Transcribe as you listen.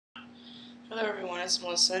Hello everyone, it's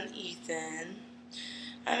Melissa and Ethan.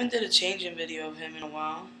 I haven't did a changing video of him in a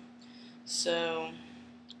while, so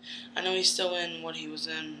I know he's still in what he was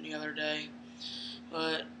in the other day,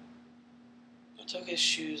 but I took his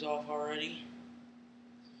shoes off already.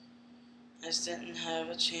 I just didn't have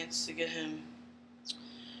a chance to get him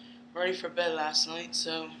ready for bed last night,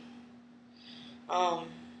 so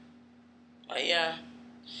but yeah,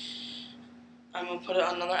 I'm gonna put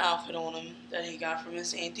another outfit on him that he got from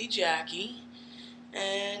his Auntie Jackie,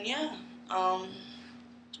 and yeah,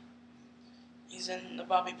 he's in the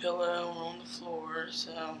bobby pillow on the floor,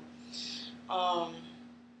 so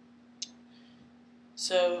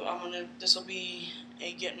this will be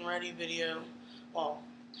a getting ready video, well,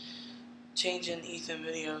 changing Ethan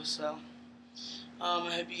video, so, I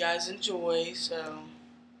hope you guys enjoy, so,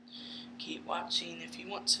 keep watching if you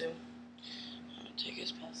want to. I'm gonna take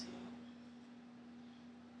his passy out.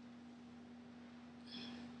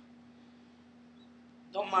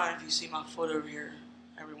 Don't mind if you see my foot over here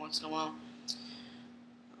every once in a while.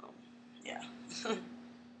 Yeah.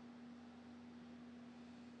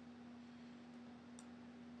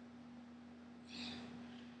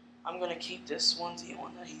 I'm gonna keep this onesie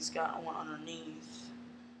on that he's got on underneath,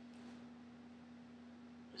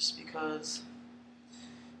 just because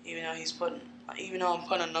even though I'm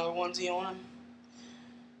putting another onesie on him,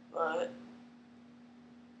 but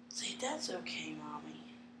see, that's okay, mommy.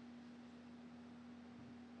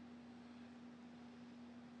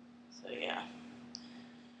 So yeah,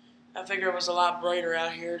 I figured it was a lot brighter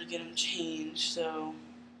out here to get him changed, so.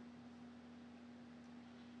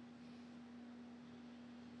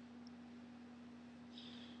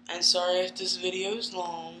 And sorry if this video is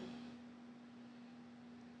long.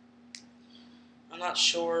 I'm not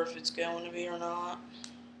sure if it's going to be or not,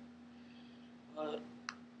 but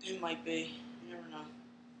it might be. You never know.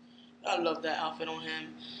 I love that outfit on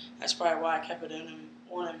him. That's probably why I kept it on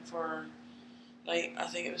him for, like, I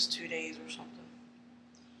think it was 2 days or something.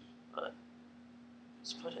 But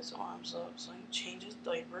let's put his arms up so I can change his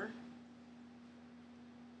diaper.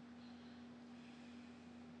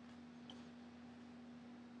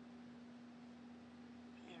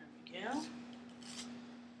 There we go.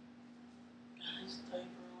 Got his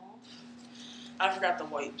diaper off. I forgot the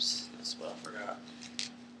wipes. That's what I forgot.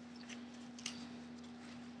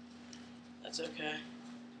 That's okay.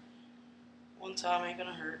 One time ain't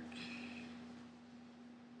gonna hurt.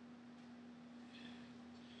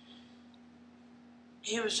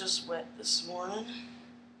 He was just wet this morning.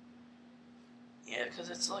 Yeah, because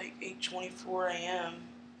it's like 8:24 a.m.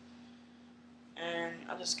 And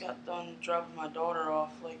I just got done dropping my daughter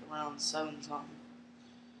off like around 7 something.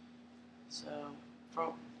 So,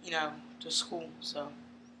 from, to school, so,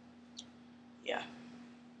 yeah.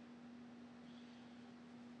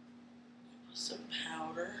 Put some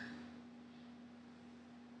powder.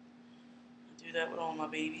 I do that with all my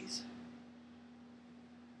babies.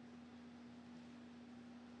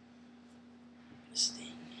 This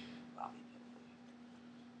thing, bobby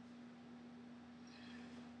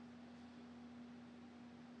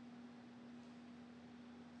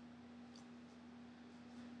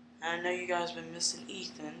pillow. I know you guys been missing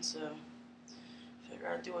Ethan, so I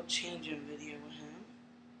figured I'd do a changing video with him.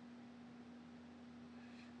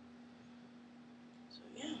 So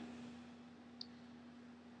yeah,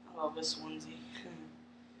 I love this onesie.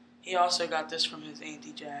 He also got this from his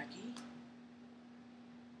Auntie Jackie.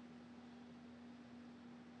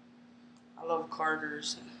 I love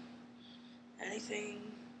Carter's. Anything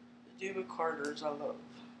to do with Carter's, I love.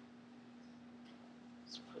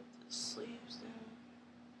 Let's put the sleeves down.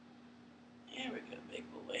 There we go, big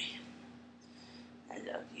boy. I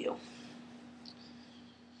love you.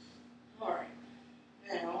 Alright,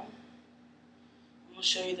 now I'm going to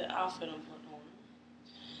show you the outfit I'm putting on.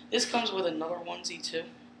 This comes with another onesie too.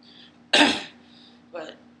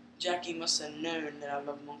 But Jackie must have known that I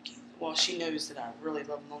love monkeys. Well, she knows that I really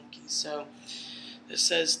love monkeys. So this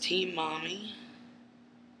says Team Mommy.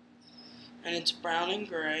 And it's brown and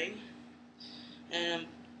gray. And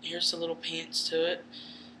here's the little pants to it.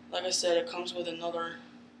 Like I said, it comes with another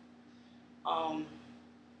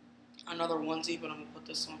onesie, but I'm gonna put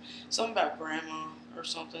this on. Something about grandma or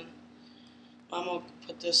something. I'm gonna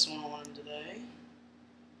put this one on today.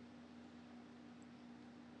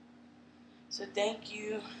 So thank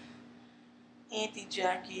you, Auntie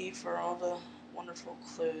Jackie, for all the wonderful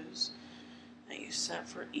clothes that you sent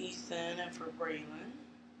for Ethan and for Braylon.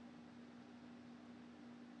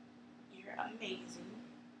 You're amazing.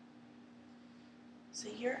 So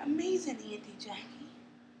you're amazing, Auntie Jackie.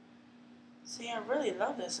 See, I really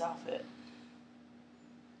love this outfit.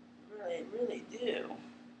 Really, really do.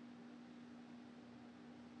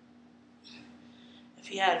 If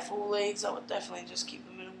he had full legs, I would definitely just keep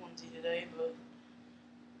him in a onesie today, but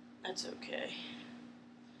that's okay.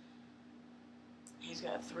 He's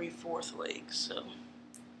got 3/4 legs, so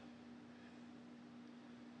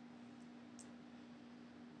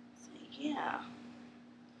yeah.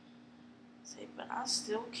 See, but I'm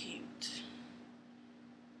still cute.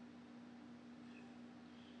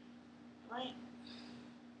 Right?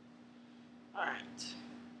 Alright.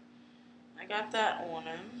 I got that on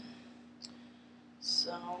him.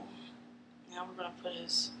 So, now we're going to put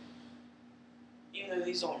his, even though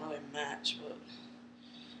these don't really match, but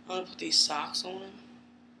I'm going to put these socks on him.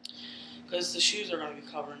 Because the shoes are going to be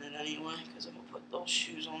covering it anyway, because I'm going to put those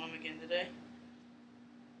shoes on him again today.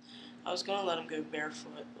 I was going to let him go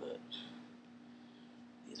barefoot, but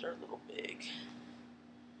these are a little big.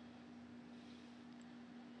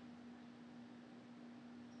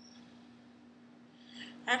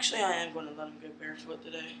 Actually, I am going to let him go barefoot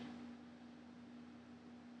today.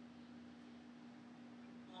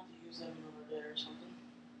 I'll have to use them another day or something.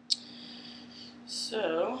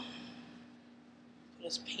 So, put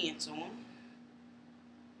his pants on.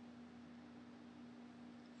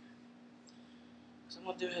 So I'm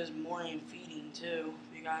going to do his morning feeding too,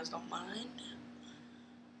 if you guys don't mind.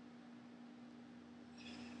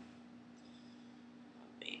 Oh,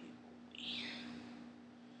 baby boy.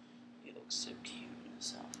 He looks so cute in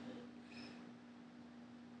this outfit.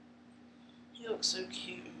 He looks so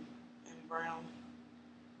cute in brown.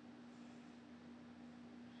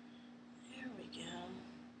 There we go.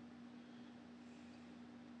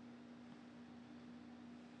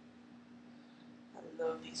 I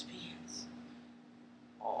love these pants.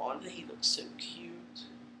 Oh, he looks so cute.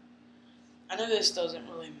 I know this doesn't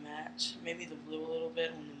really match. Maybe the blue a little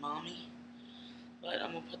bit on the mommy. But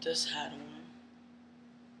I'm going to put this hat on him.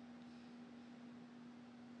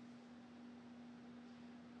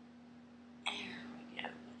 There we go,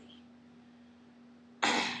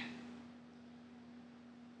 buddy.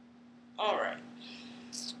 Alright.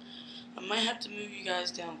 I might have to move you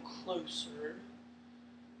guys down closer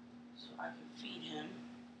so I can feed him.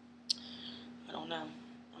 I don't know.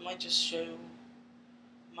 I might just show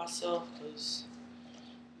myself because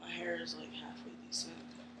my hair is like halfway decent.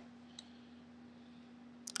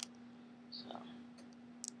 So,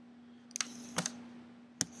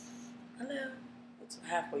 hello. It's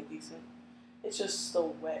halfway decent. It's just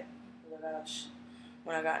still wet when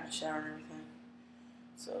I got in the shower and everything.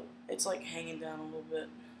 So it's like hanging down a little bit.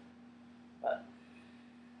 But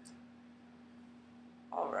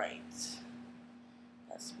alright.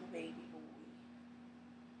 That's my baby boy.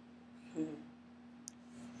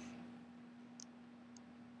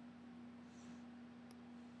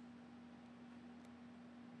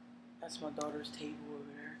 That's my daughter's table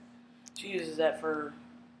over there. She uses that to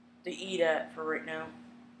eat at for right now.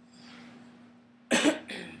 I'm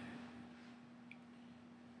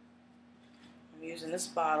using this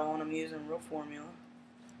bottle and I'm using real formula.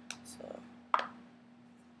 So alright.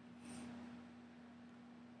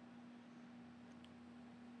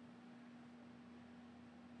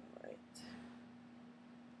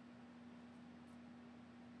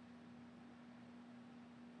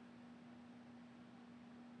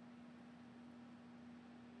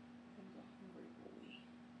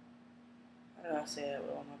 I know I say that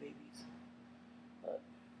with all my babies, but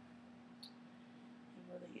he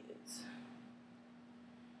really is.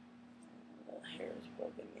 The hair is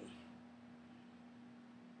bugging me.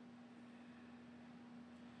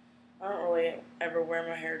 I don't really ever wear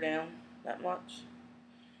my hair down that much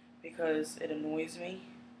because it annoys me,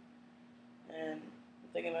 and I'm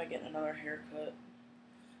thinking about getting another haircut.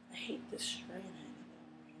 I hate this strand hanging down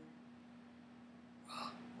right here.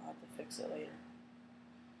 I'll have to fix it later.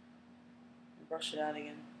 Brush it out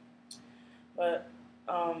again. But,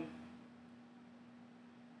 and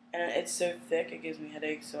it's so thick it gives me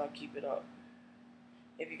headaches, so I keep it up.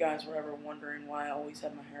 If you guys were ever wondering why I always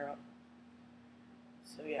have my hair up.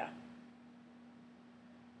 So yeah.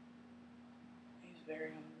 He's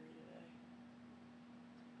very hungry today.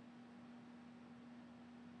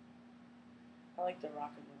 I like to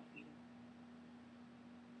rock him when I feed him.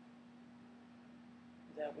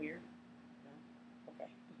 Is that weird? No?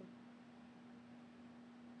 Okay.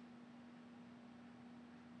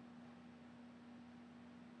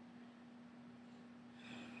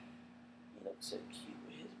 He looks so cute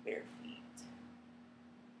with his bare feet.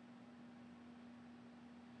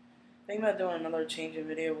 Thinking about doing another changing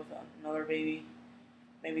video with another baby.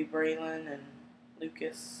 Maybe Braylon and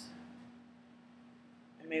Lucas.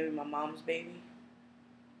 And maybe my mom's baby.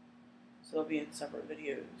 So they'll be in separate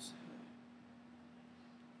videos.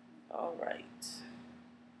 Alright.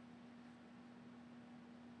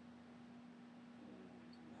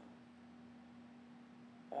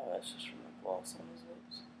 that's just from the gloss on his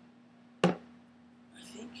lips. I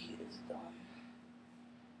think he is done.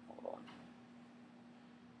 Hold on.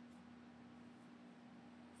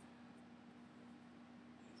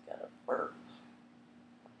 He's got a burp.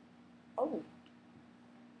 Oh.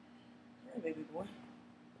 Hey, baby boy.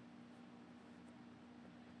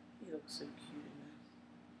 He looks so cute in this.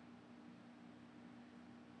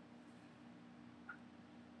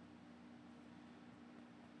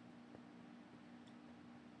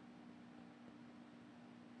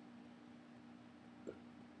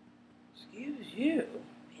 Excuse you,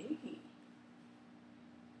 piggy.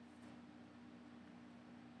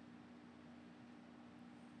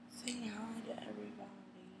 Say hi to everybody.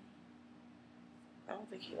 I don't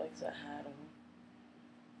think he likes that hat on.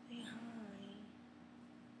 Say hi.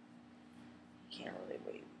 He can't really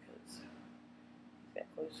wait because he's got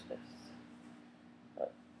close fists.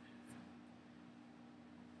 But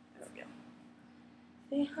there we go.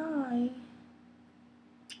 Say hi.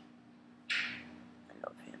 I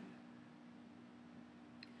love him.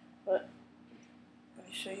 But let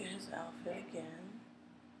me show you his outfit again.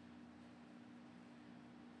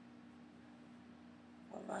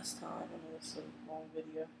 One last time. I know this is a long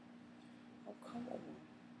video. Oh, come on.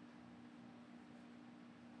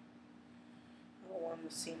 I don't want them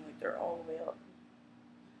to seem like they're all the way up.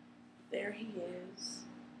 There he is.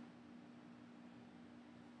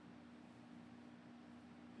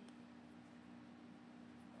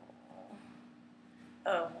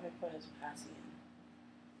 Oh, let me put his passy in.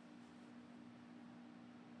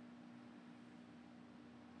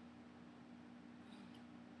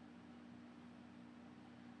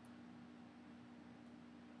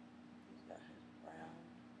 He's got his brown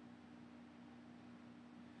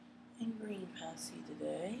and green passy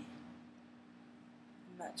today.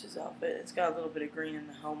 Matches outfit. It's got a little bit of green in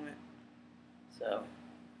the helmet, so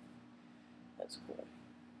that's cool.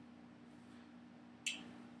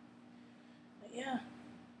 But yeah.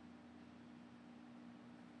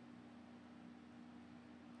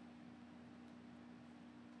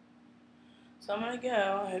 So I'm gonna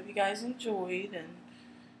go. I hope you guys enjoyed, and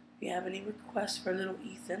if you have any requests for little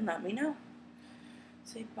Ethan, let me know.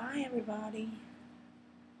 Say bye, everybody.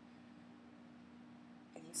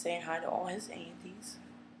 And he's saying hi to all his aunties.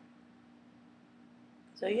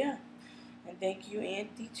 So yeah, and thank you,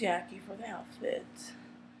 Auntie Jackie, for the outfit.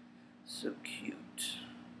 So cute.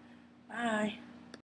 Bye.